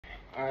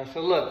Alright,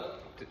 so look,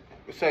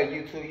 what's up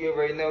YouTube? You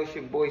already know it's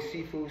your boy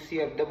Seafood, CFOOD, you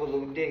know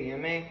what I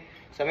mean?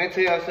 So I'm gonna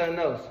tell y'all something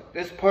else.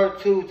 This is part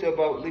 2 to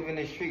about leaving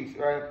the streets,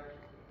 right?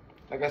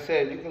 Like I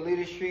said, you can leave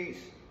the streets,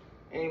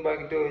 anybody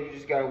can do it, you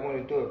just gotta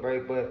wanna do it,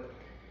 right? But,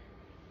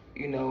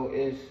 you know,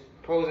 it's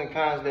pros and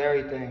cons to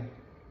everything.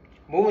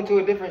 Moving to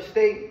a different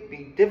state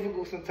be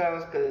difficult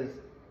sometimes because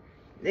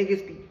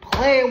niggas be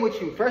playing with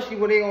you, especially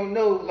when they don't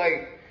know,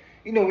 like,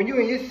 you know, when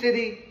you in your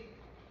city,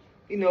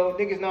 you know,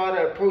 niggas know how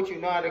to approach you,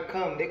 know how to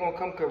come. They gonna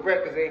come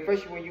correct, cause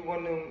especially when you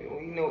want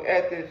them, you know,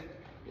 active,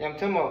 you know what I'm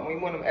talking about, when you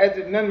want them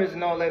active members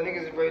and all that,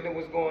 niggas already know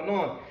what's going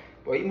on.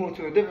 But you move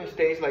to a different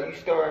stage, like you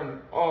starting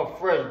all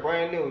fresh,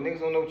 brand new. Niggas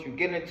don't know what you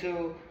get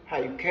into, how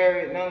you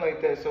carry it, nothing like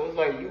that. So it's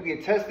like you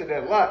get tested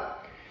a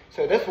lot.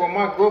 So that's where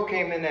my growth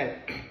came in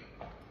at.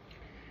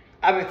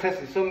 I've been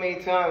tested so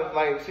many times,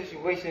 like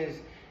situations.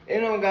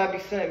 It don't gotta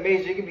be something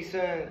major. It can be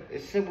something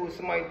as simple as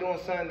somebody doing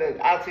something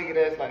that I take it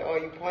as like, oh,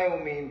 you playing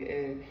with me.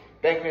 And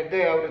back in the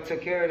day, I would have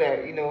took care of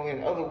that, you know,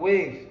 in other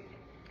ways.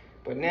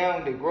 But now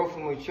the growth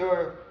and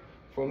mature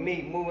for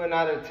me moving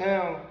out of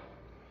town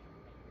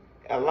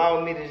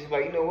allowed me to just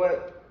like, you know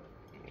what?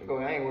 Go,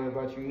 I ain't worried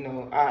about you. You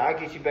know, I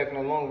get you back in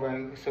the long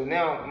run. So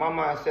now my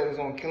mindset is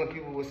on killing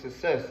people with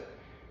success.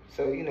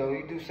 So, you know,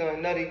 you do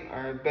something nutty,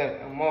 all right,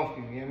 bet, I'm off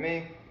you. You know what I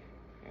mean?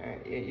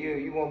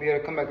 You won't be able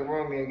to come back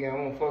around me again. I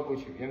won't fuck with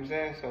you. You know what I'm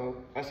saying? So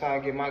that's how I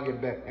get my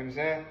get back. You know what I'm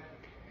saying?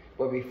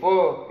 But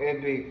before,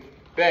 it'd be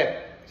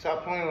bet.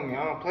 Stop playing with me.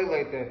 I don't play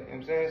like that. You know what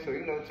I'm saying? So,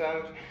 you know,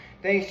 times,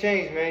 things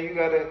change, man. You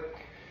gotta,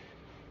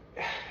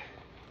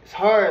 it's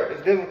hard,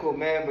 it's difficult,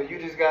 man, but you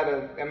just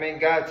gotta, I mean,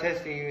 God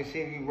testing you and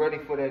seeing you ready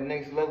for that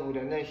next level,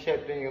 that next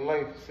chapter in your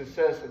life,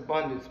 success,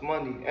 abundance,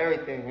 money,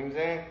 everything. You know what I'm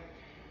saying?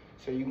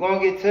 So you're gonna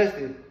get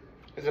tested.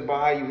 It's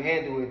about how you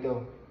handle it,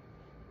 though.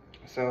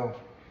 So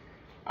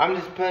I'm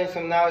just putting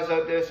some knowledge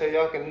out there so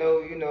y'all can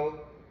know, you know,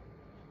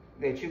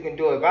 that you can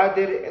do it. If I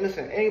did it, and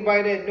listen,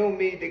 anybody that know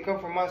me, they come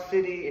from my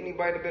city,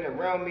 anybody that been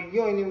around me,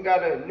 you ain't even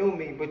gotta know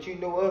me, but you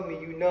know of me,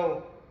 you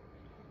know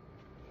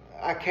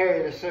I carry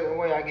it a certain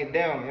way, I get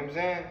down, you know what I'm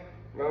saying?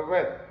 Real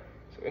rap.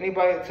 So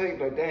anybody that tell you,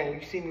 like, damn,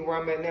 you see me where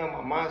I'm at now,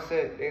 my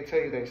mindset, they tell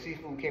you that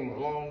Seafood came a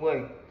long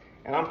way.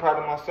 And I'm proud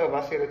of myself.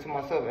 I say that to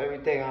myself every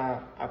day.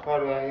 How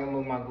proud I am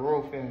of my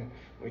growth and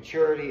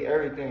maturity,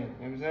 everything, you know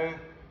what I'm saying?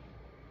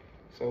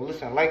 So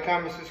listen, like,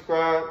 comment,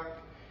 subscribe.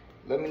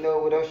 Let me know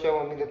what else y'all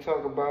want me to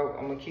talk about.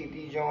 I'm gonna keep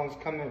these Jones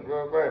coming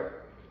real right.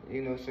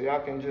 You know, so y'all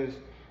can just,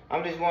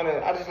 I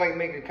just like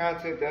making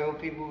content that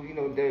help people, you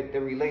know, that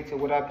relate to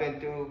what I've been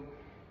through.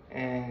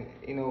 And,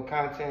 you know,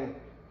 content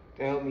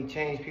that help me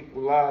change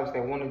people's lives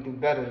that want to do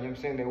better. You know what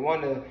I'm saying? They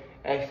want to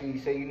actually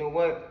say, you know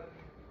what?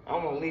 I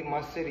want to leave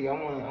my city. I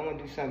want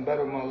to do something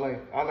better in my life.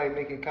 I like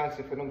making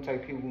content for them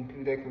type people,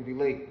 people that can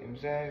relate. You know what I'm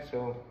saying?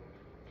 So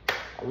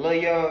I love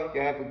y'all.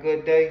 Y'all have a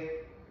good day.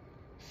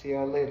 See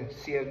y'all later.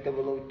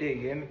 CFOOD, you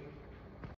hear me?